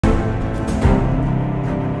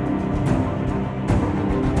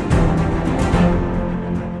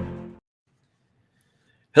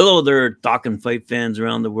Hello there, Talkin fight fans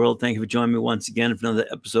around the world. Thank you for joining me once again for another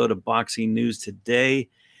episode of Boxing News Today.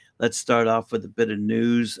 Let's start off with a bit of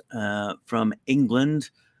news from England.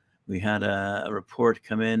 We had a report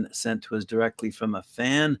come in sent to us directly from a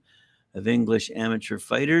fan of English amateur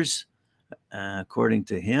fighters. According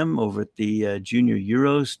to him, over at the Junior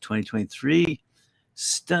Euros 2023,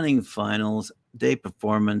 stunning finals day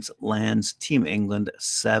performance lands Team England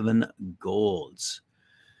 7 golds.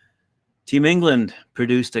 Team England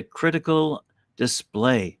produced a critical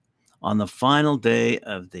display on the final day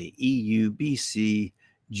of the EUBC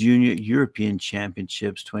Junior European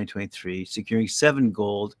Championships 2023, securing 7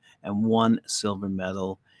 gold and 1 silver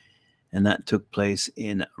medal, and that took place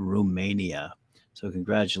in Romania. So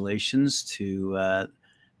congratulations to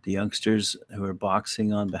the youngsters who are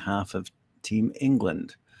boxing on behalf of Team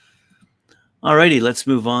England. Alrighty, let's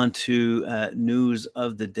move on to news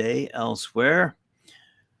of the day elsewhere.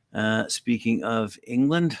 Speaking of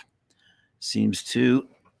England, seems to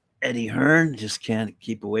Eddie Hearn just can't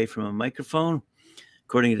keep away from a microphone.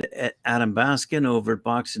 According to Adam Baskin over at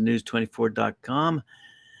BoxingNews24.com,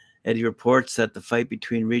 Eddie reports that the fight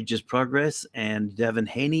between Regis Progress and Devin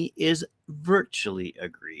Haney is virtually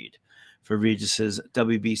agreed for Regis's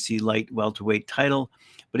WBC light welterweight title,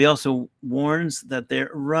 but he also warns that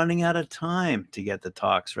they're running out of time to get the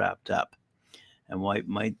talks wrapped up. And why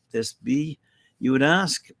might this be, you would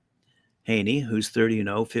ask? Haney, who's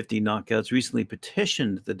 30-0, 50 knockouts, recently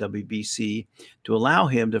petitioned the WBC to allow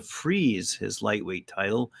him to freeze his lightweight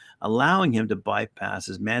title, allowing him to bypass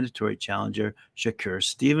his mandatory challenger, Shakur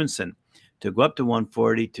Stevenson, to go up to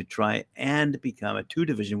 140 to try and become a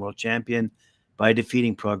 2-division world champion by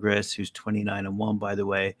defeating Progress, who's 29-1, by the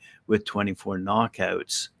way, with 24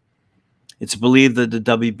 knockouts. It's believed that the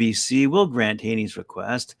WBC will grant Haney's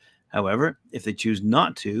request. However, if they choose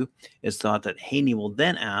not to, it's thought that Haney will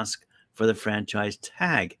then ask for the franchise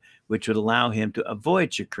tag, which would allow him to avoid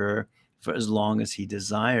Shakur for as long as he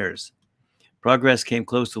desires. Progress came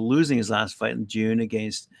close to losing his last fight in June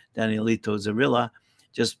against Danielito Zarilla,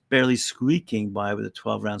 just barely squeaking by with a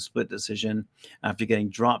 12-round split decision after getting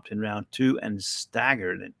dropped in round 2 and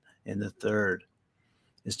staggered in the third.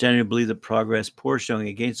 It's generally believed that Progress' poor showing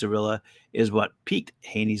against Zarilla is what piqued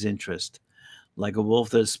Haney's interest. Like a wolf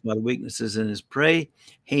that has spotted weaknesses in his prey,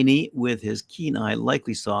 Haney, with his keen eye,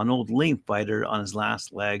 likely saw an old lame fighter on his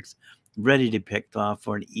last legs, ready to be picked off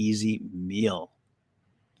for an easy meal.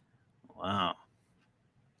 Wow.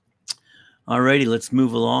 Alrighty, let's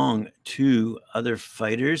move along to other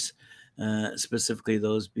fighters, specifically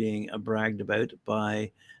those being bragged about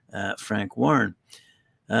by Frank Warren.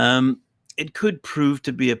 It could prove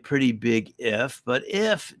to be a pretty big if, but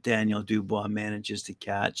if Daniel Dubois manages to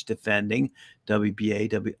catch defending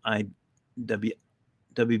WBO,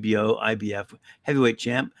 IBF heavyweight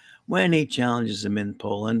champ when he challenges him in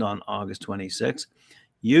Poland on August 26,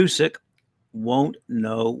 Usyk won't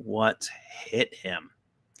know what's hit him.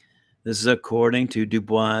 This is according to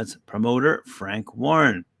Dubois' promoter, Frank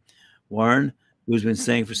Warren. Warren, who's been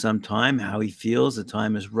saying for some time how he feels the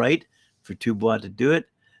time is right for Dubois to do it,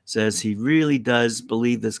 says he really does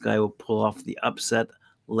believe this guy will pull off the upset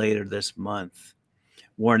later this month.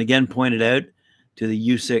 Warren again pointed out to the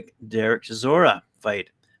Usyk-Derek Chisora fight,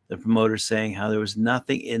 the promoter saying how there was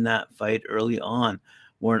nothing in that fight early on.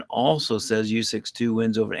 Warren also says Usyk's 2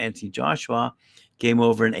 wins over Anthony Joshua came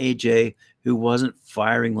over an AJ who wasn't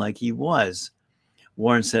firing like he was.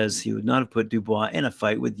 Warren says he would not have put Dubois in a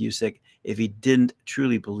fight with Usyk if he didn't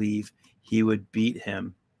truly believe he would beat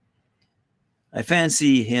him. I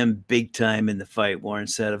fancy him big time in the fight, Warren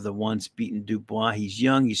said of the once beaten Dubois. He's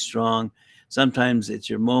young, he's strong. Sometimes it's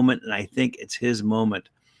your moment, and I think it's his moment.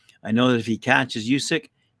 I know that if he catches Usyk,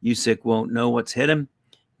 Usyk won't know what's hit him.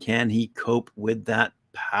 Can he cope with that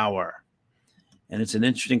power? And it's an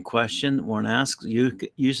interesting question. Warren asks,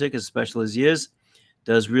 Usyk, as special as he is,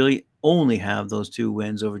 does really only have those 2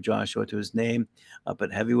 wins over Joshua to his name up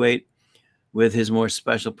at heavyweight, with his more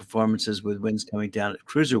special performances with wins coming down at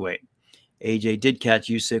cruiserweight. AJ did catch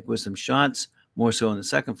Usyk with some shots, more so in the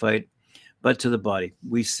second fight, but to the body.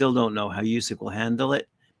 We still don't know how Usyk will handle it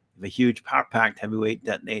if a huge power-packed heavyweight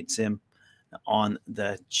detonates him on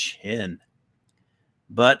the chin.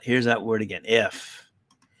 But here's that word again, if.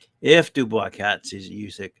 If Dubois catches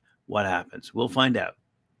Usyk, what happens? We'll find out.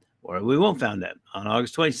 Or we won't find out on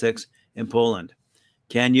August 26th in Poland.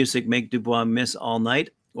 Can Usyk make Dubois miss all night,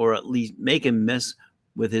 or at least make him miss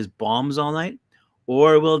with his bombs all night?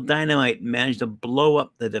 Or will Dynamite manage to blow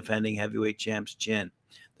up the defending heavyweight champ's chin?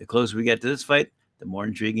 The closer we get to this fight, the more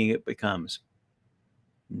intriguing it becomes.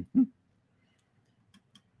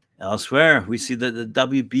 Elsewhere, we see that the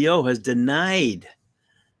WBO has denied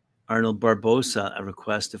Arnold Barbosa a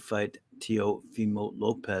request to fight Teofimo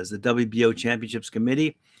Lopez. The WBO Championships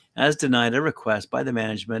Committee has denied a request by the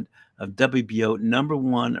management of WBO number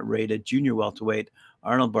one rated junior welterweight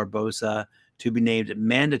Arnold Barbosa to be named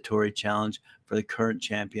mandatory challenge for the current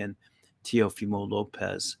champion Teofimo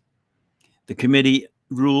Lopez. The committee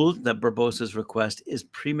ruled that Barbosa's request is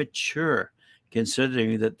premature,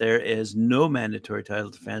 considering that there is no mandatory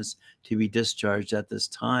title defense to be discharged at this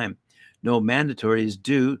time. No mandatory is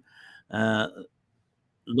due.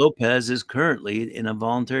 Lopez is currently in a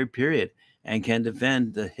voluntary period and can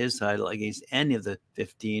defend his title against any of the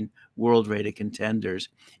 15 world-rated contenders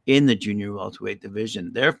in the junior welterweight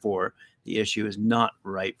division. Therefore, the issue is not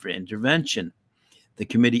ripe for intervention. The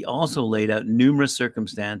committee also laid out numerous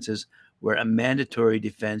circumstances where a mandatory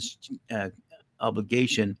defense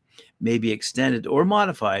obligation may be extended or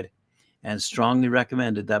modified, and strongly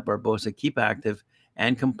recommended that Barbosa keep active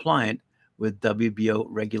and compliant with WBO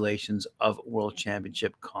regulations of World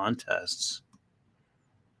Championship contests.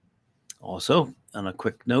 Also, on a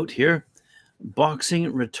quick note here,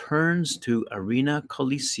 boxing returns to Arena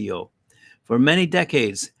Coliseo. For many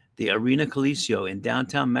decades, the Arena Coliseo in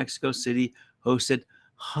downtown Mexico City hosted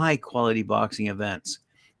high-quality boxing events.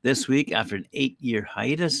 This week, after an 8-year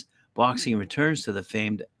hiatus, boxing returns to the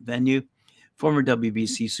famed venue. Former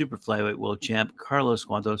WBC super flyweight world champ Carlos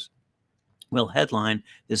Santos will headline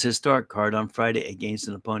this historic card on Friday against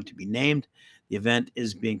an opponent to be named. The event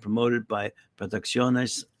is being promoted by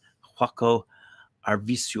Producciones Juaco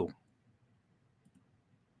Arvizu.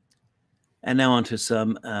 And now on to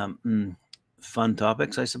some fun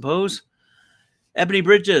topics, I suppose. Ebony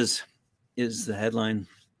Bridges is the headline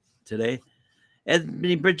today.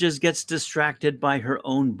 Ebony Bridges gets distracted by her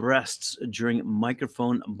own breasts during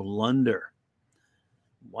microphone blunder.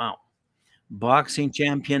 Wow. Boxing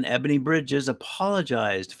champion Ebony Bridges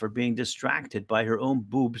apologized for being distracted by her own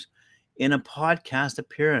boobs in a podcast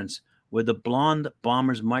appearance with the blonde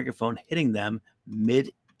bomber's microphone hitting them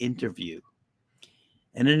mid-interview.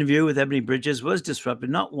 An interview with Ebony Bridges was disrupted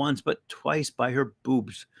not once but twice by her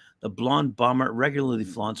boobs. The blonde bomber regularly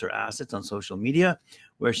flaunts her assets on social media,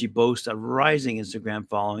 where she boasts a rising Instagram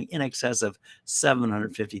following in excess of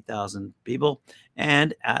 750,000 people,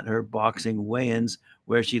 and at her boxing weigh-ins,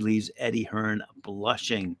 where she leaves Eddie Hearn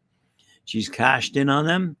blushing. She's cashed in on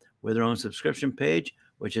them with her own subscription page,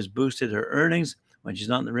 which has boosted her earnings when she's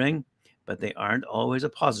not in the ring, but they aren't always a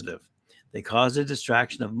positive. They caused a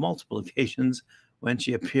distraction of multiple occasions when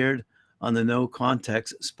she appeared on the No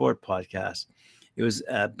Context Sport podcast. It was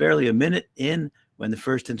barely a minute in when the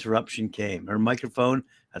first interruption came. Her microphone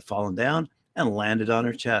had fallen down and landed on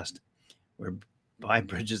her chest, whereby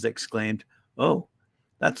Bridges exclaimed, "Oh,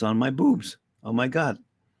 that's on my boobs. Oh my God,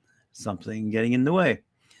 something getting in the way."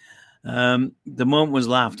 The moment was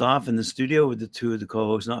laughed off in the studio with the two of the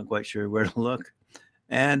co-hosts not quite sure where to look.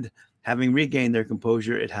 And having regained their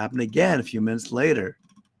composure, it happened again a few minutes later.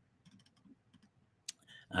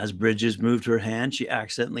 As Bridges moved her hand, she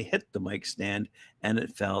accidentally hit the mic stand and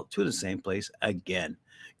it fell to the same place again,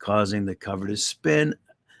 causing the cover to spin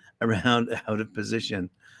around out of position.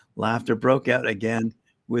 Laughter broke out again,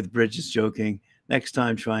 with Bridges joking, "Next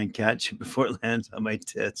time, try and catch it before it lands on my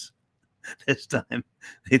tits." This time,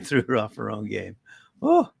 they threw her off her own game.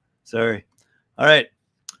 Oh, sorry. All right.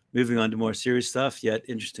 Moving on to more serious stuff, yet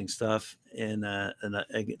interesting stuff in a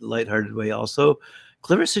lighthearted way also.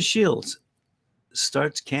 Clarissa Shields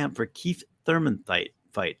starts camp for Keith Thurman fight,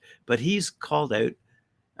 but he's called out,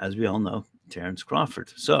 as we all know, Terence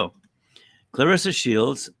Crawford. So Clarissa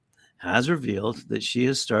Shields has revealed that she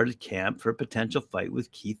has started camp for a potential fight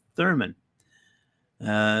with Keith Thurman.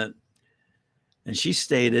 And she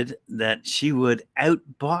stated that she would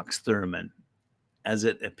outbox Thurman, as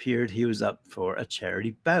it appeared he was up for a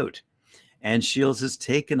charity bout. And Shields has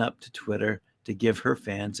taken up to Twitter to give her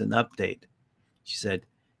fans an update. She said,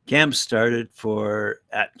 "Camp started for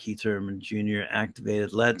at Keith Thurman Jr.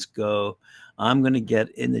 activated. Let's go. I'm going to get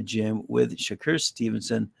in the gym with Shakur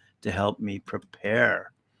Stevenson to help me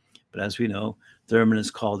prepare." But as we know, Thurman has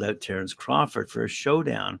called out Terence Crawford for a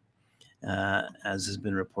showdown, as has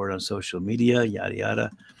been reported on social media, yada,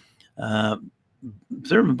 yada.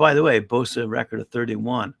 Thurman, by the way, boasts a record of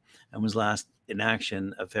 31 and was last in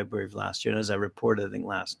action of February of last year. And as I reported, I think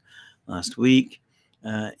last week,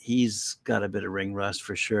 he's got a bit of ring rust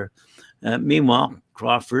for sure. Meanwhile,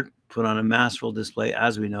 Crawford put on a masterful display,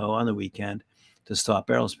 as we know, on the weekend to stop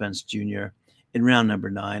Errol Spence Jr. in round number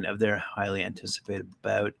 9 of their highly anticipated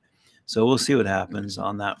bout. So we'll see what happens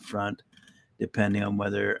on that front, depending on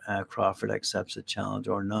whether Crawford accepts the challenge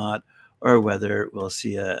or not, or whether we'll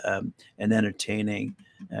see an entertaining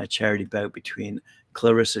charity bout between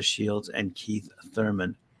Clarissa Shields and Keith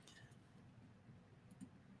Thurman.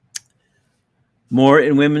 More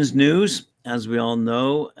in women's news, as we all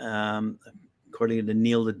know, according to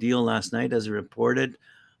Neil the Deal last night, as he reported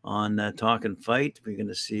on Talkin Fight, we're going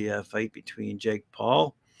to see a fight between Jake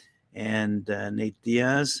Paul and Nate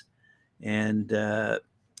Diaz. And there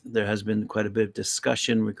has been quite a bit of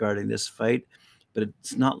discussion regarding this fight, but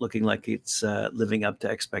it's not looking like it's living up to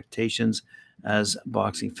expectations as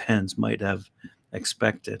boxing fans might have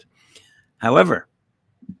expected. However,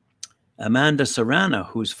 Amanda Serrano,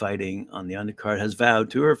 who's fighting on the undercard, has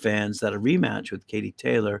vowed to her fans that a rematch with Katie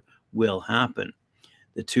Taylor will happen.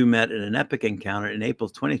 The two met in an epic encounter in April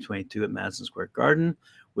 2022 at Madison Square Garden,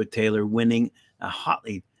 with Taylor winning a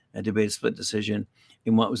hotly debated split decision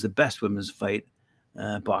in what was the best women's fight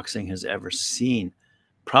boxing has ever seen.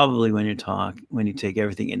 Probably when you take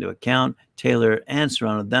everything into account, Taylor and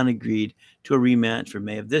Serrano then agreed to a rematch for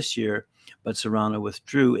May of this year, but Serrano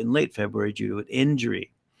withdrew in late February due to an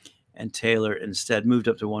injury, and Taylor instead moved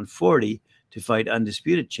up to 140 to fight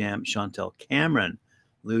undisputed champ Chantel Cameron,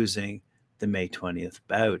 losing the May 20th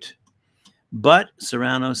bout. But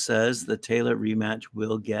Serrano says the Taylor rematch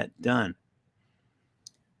will get done.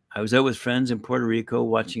 I was out with friends in Puerto Rico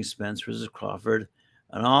watching Spence versus Crawford,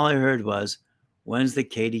 and all I heard was, when's the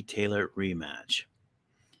Katie Taylor rematch?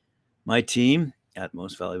 My team, at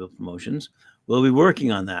Most Valuable Promotions, will be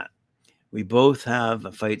working on that. We both have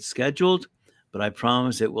a fight scheduled, but I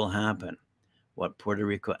promise it will happen. What Puerto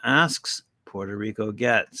Rico asks, Puerto Rico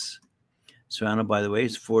gets. Serrano, by the way,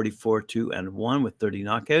 is 44-2-1 with 30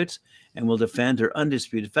 knockouts and will defend her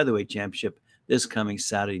undisputed featherweight championship this coming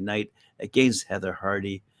Saturday night against Heather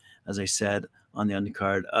Hardy, as I said, on the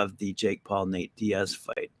undercard of the Jake Paul-Nate Diaz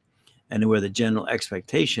fight. And where the general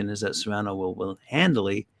expectation is that Serrano will win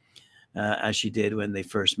handily, as she did when they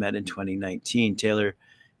first met in 2019. Taylor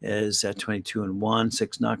is at 22-1,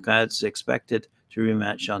 6 knockouts, expected to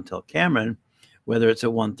rematch Chantel Cameron, whether it's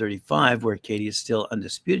at 135, where Katie is still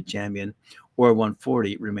undisputed champion, or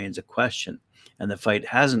 140 remains a question, and the fight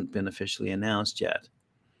hasn't been officially announced yet.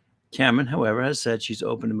 Cameron, however, has said she's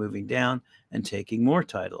open to moving down and taking more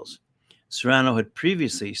titles. Serrano had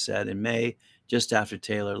previously said in May, just after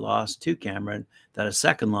Taylor lost to Cameron, that a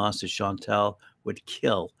second loss to Chantel would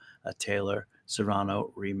kill a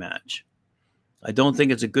Taylor-Serrano rematch. I don't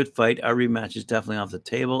think it's a good fight. Our rematch is definitely off the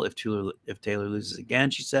table if Taylor loses again,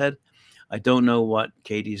 she said. I don't know what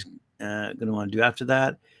Katie's going to want to do after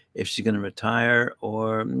that, if she's going to retire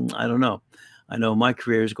or I don't know. I know my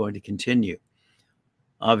career is going to continue.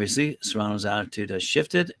 Obviously, Serrano's attitude has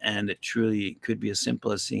shifted, and it truly could be as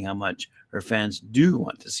simple as seeing how much her fans do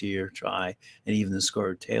want to see her try and even the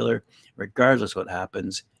score of Taylor, regardless what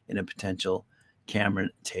happens in a potential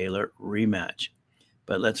Cameron-Taylor rematch.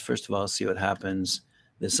 But let's first of all see what happens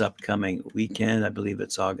this upcoming weekend. I believe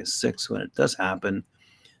it's August 6th when it does happen,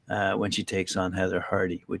 when she takes on Heather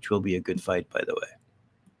Hardy, which will be a good fight, by the way.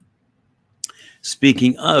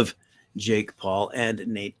 Speaking of Jake Paul and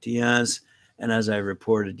Nate Diaz, and as I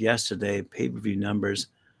reported yesterday, pay-per-view numbers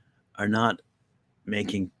are not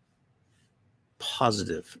making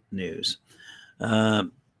positive news.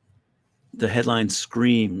 The headline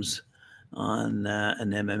screams on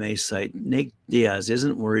an MMA site, Nate Diaz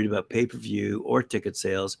isn't worried about pay-per-view or ticket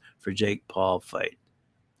sales for Jake Paul fight.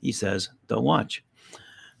 He says, don't watch.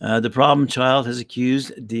 The problem child has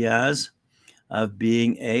accused Diaz of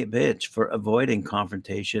being a bitch for avoiding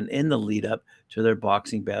confrontation in the lead up to their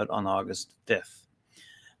boxing bout on August 5th.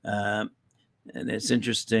 And it's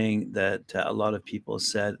interesting that a lot of people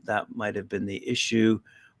said that might have been the issue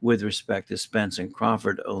with respect to Spence and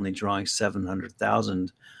Crawford only drawing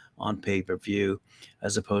 700,000 on pay-per-view,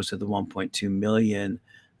 as opposed to the 1.2 million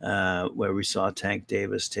where we saw Tank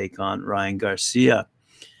Davis take on Ryan Garcia.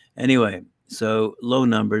 Anyway, so low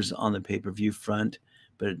numbers on the pay-per-view front,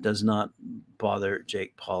 but it does not bother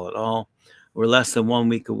Jake Paul at all. We're less than 1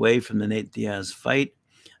 week away from the Nate Diaz fight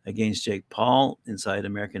against Jake Paul inside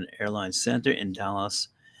American Airlines Center in Dallas,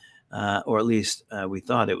 or at least we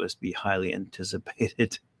thought it was be highly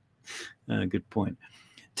anticipated. Good point.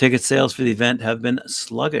 Ticket sales for the event have been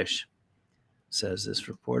sluggish, says this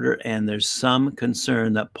reporter, and there's some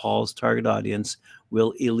concern that Paul's target audience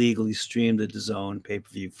will illegally stream the DAZN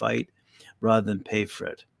pay-per-view fight rather than pay for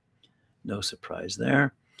it. No surprise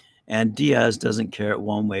there. And Diaz doesn't care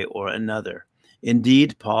one way or another.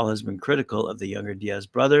 Indeed, Paul has been critical of the younger Diaz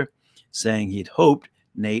brother, saying he'd hoped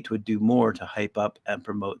Nate would do more to hype up and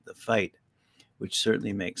promote the fight, which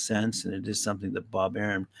certainly makes sense, and it is something that Bob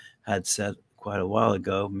Arum had said quite a while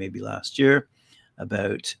ago, maybe last year,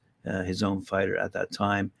 about his own fighter at that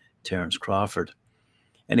time, Terence Crawford.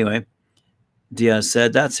 Anyway, Diaz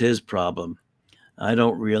said that's his problem. I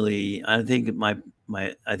think my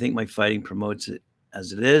fighting promotes it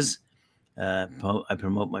as it is, I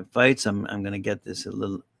promote my fights. I'm going to get this a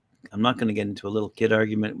little. I'm not going to get into a little kid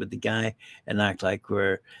argument with the guy and act like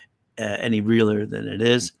we're any realer than it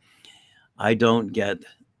is. I don't get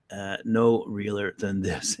no realer than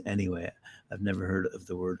this anyway. I've never heard of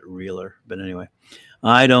the word realer, but anyway,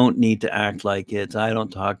 I don't need to act like it. I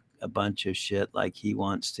don't talk a bunch of shit like he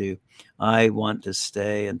wants to. I want to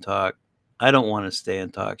stay and talk. I don't want to stay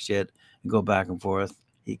and talk shit and go back and forth.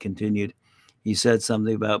 He continued. He said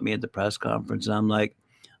something about me at the press conference. And I'm like,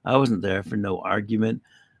 I wasn't there for no argument.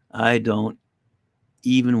 I don't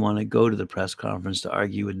even want to go to the press conference to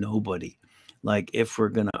argue with nobody. Like, if we're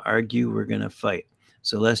going to argue, we're going to fight.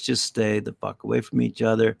 So let's just stay the fuck away from each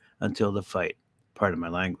other until the fight. Pardon my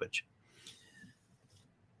language.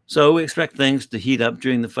 So we expect things to heat up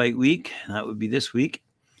during the fight week. That would be this week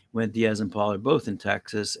when Diaz and Paul are both in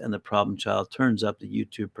Texas and the problem child turns up the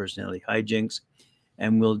YouTube personality hijinks.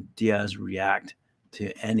 And will Diaz react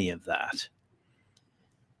to any of that?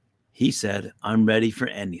 He said, I'm ready for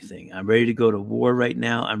anything. I'm ready to go to war right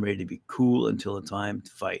now. I'm ready to be cool until the time to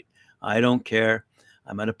fight. I don't care.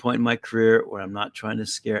 I'm at a point in my career where I'm not trying to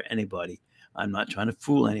scare anybody. I'm not trying to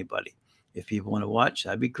fool anybody. If people want to watch,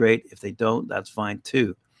 that'd be great. If they don't, that's fine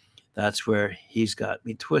too. That's where he's got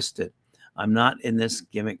me twisted. I'm not in this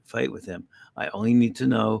gimmick fight with him. I only need to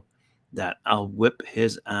know that I'll whip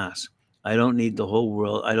his ass. I don't need the whole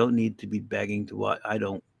world. I don't need to be begging to watch. I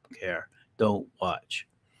don't care. Don't watch.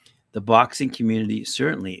 The boxing community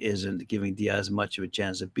certainly isn't giving Diaz much of a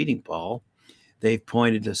chance of beating Paul. They've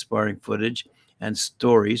pointed to sparring footage and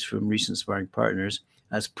stories from recent sparring partners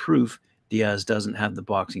as proof Diaz doesn't have the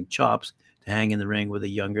boxing chops to hang in the ring with a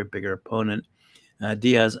younger, bigger opponent.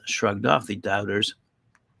 Diaz shrugged off the doubters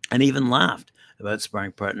and even laughed about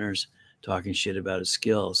sparring partners talking shit about his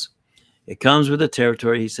skills. It comes with the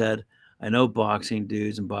territory, he said. I know boxing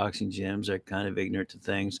dudes and boxing gyms are kind of ignorant to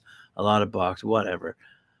things. A lot of box, whatever.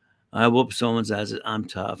 I whoop someone's ass. I'm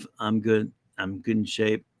tough. I'm good. I'm good in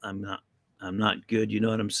shape. I'm not good. You know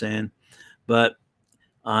what I'm saying? But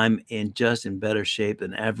I'm in better shape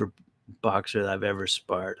than every boxer that I've ever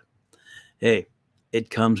sparred. Hey, it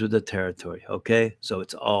comes with the territory, okay? So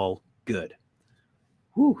it's all good.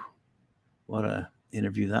 Whew. What a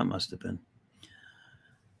interview that must have been.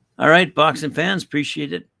 All right, boxing fans,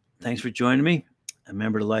 appreciate it. Thanks for joining me.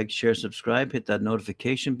 Remember to like, share, subscribe, hit that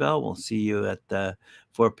notification bell. We'll see you at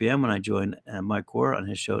 4 p.m. when I join Mike War on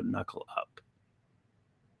his show, Knuckle Up.